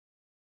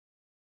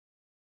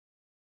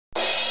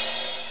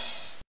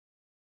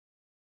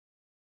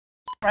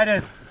Right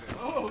in.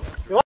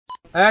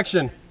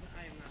 Action.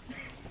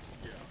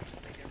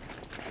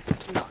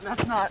 No,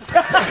 that's not.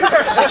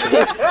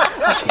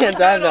 I can't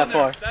dive that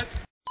far.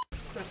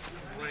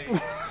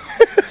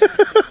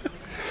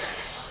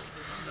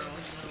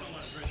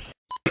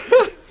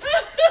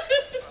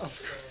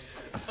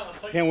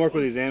 Can't work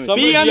with these amateurs.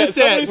 Be on the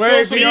set.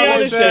 Be on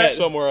the set.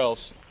 Somewhere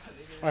else.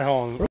 All right,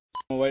 hold on.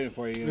 I'm waiting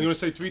for you. You're going to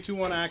say 3, 2,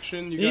 1,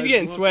 action. He's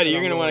getting sweaty.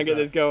 You're going to want to get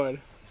this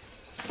going.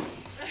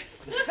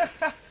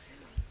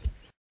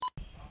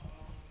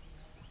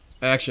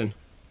 Action.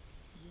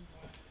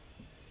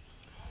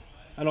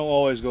 I don't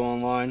always go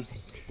online,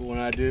 but when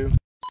I do.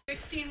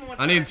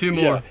 I need 2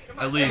 more,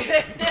 at least.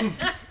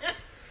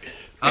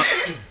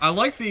 I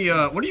like the,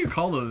 what do you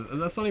call those?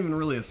 That's not even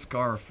really a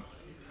scarf.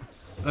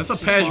 That's a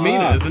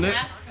pashmina, isn't it?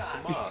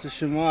 It's a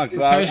chamois. It's a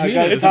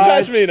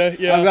pashmina,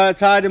 yeah. I've got it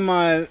tied in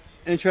my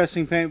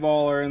interesting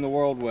paintballer in the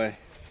world way.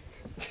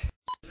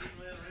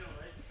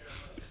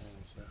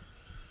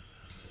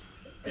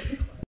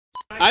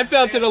 I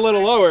felt it a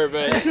little lower,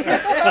 but...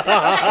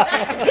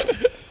 I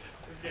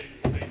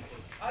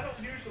don't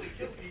usually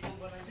kill people,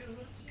 but I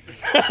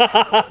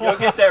do. You'll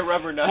get that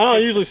rubber nut. I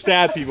don't usually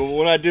stab people, but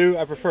when I do,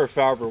 I prefer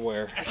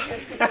Farberware.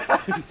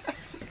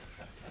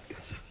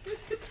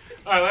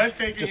 All right, let's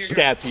take Just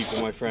stab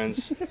people, my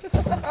friends.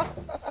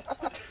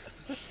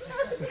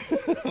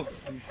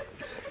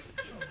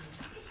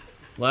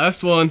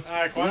 Last one. All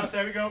right, Quanos,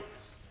 there we go.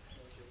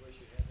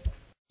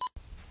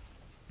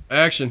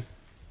 Action.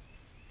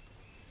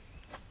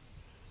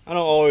 I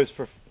don't always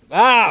prefer.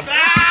 Ah!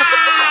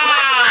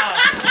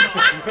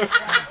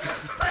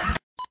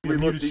 We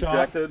look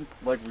dejected,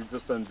 like we've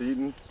just been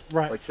beaten.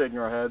 Right. Like shaking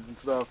our heads and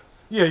stuff.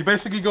 Yeah, you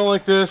basically go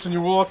like this, and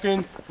you're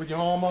walking with your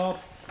arm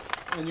up,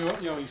 and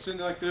you're sitting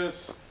like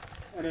this,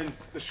 and then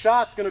the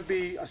shot's going to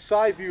be a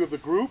side view of the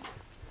group,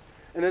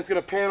 and then it's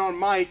going to pan on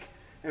Mike,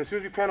 and as soon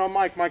as we pan on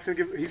Mike, he's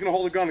going to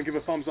hold the gun and give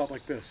a thumbs up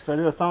like this. Should I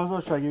do a thumbs up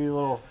or should I give you a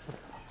little...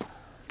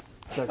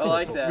 I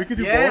like that. We could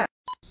do both.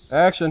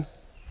 Action.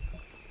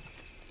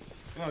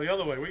 No, the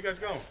other way. Where you guys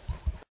going?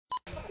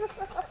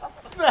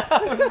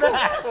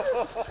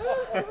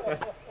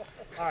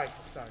 All right,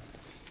 sorry.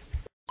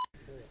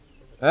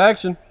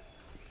 Action.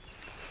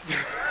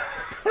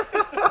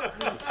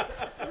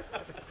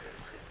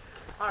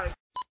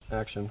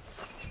 Action.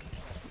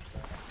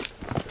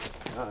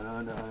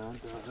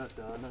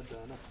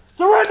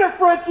 Surrender,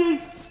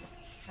 Frenchie!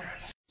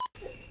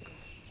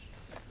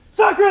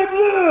 Sacre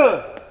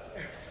bleu!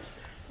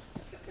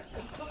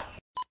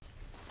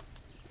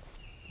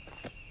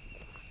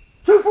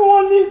 Two for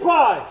one meat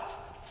pie!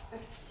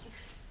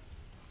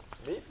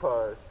 Meat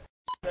pie.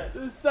 This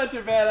is such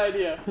a bad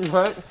idea.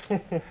 What?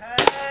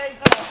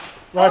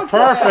 Right,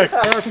 perfect,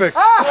 perfect.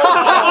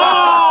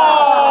 Oh!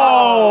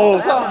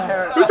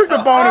 Who took the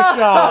bonus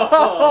shot?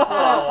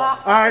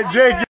 All right,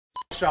 Jake, get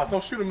the shot.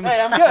 Don't shoot him in the...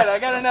 Hey, I'm good. I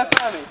got enough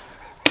on me.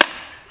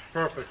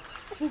 Perfect.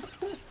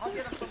 I'll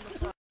get him from the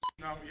front.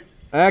 No, you...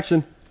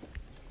 Action.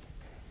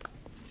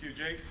 Cue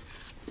Jake.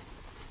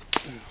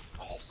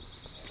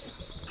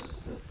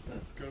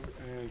 Go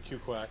and cue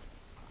Quack.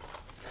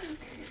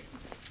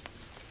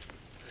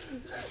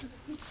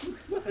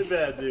 Not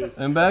bad, dude.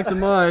 And back to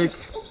Mike.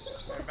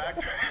 And back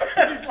to...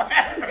 He's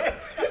laughing.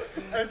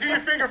 And do your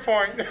finger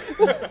point.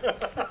 What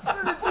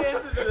are the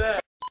chances of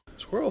that?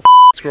 Squirrel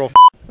Squirrel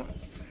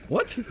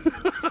What?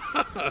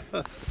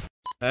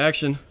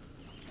 Action.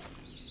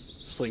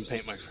 Sling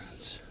paint, my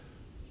friends.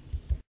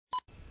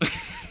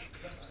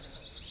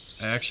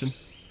 Action.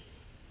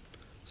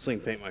 Sling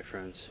paint, my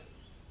friends.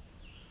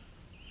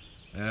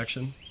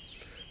 Action.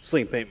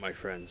 Sling paint, my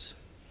friends.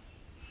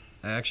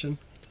 Action.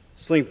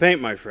 Sling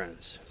paint, my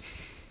friends.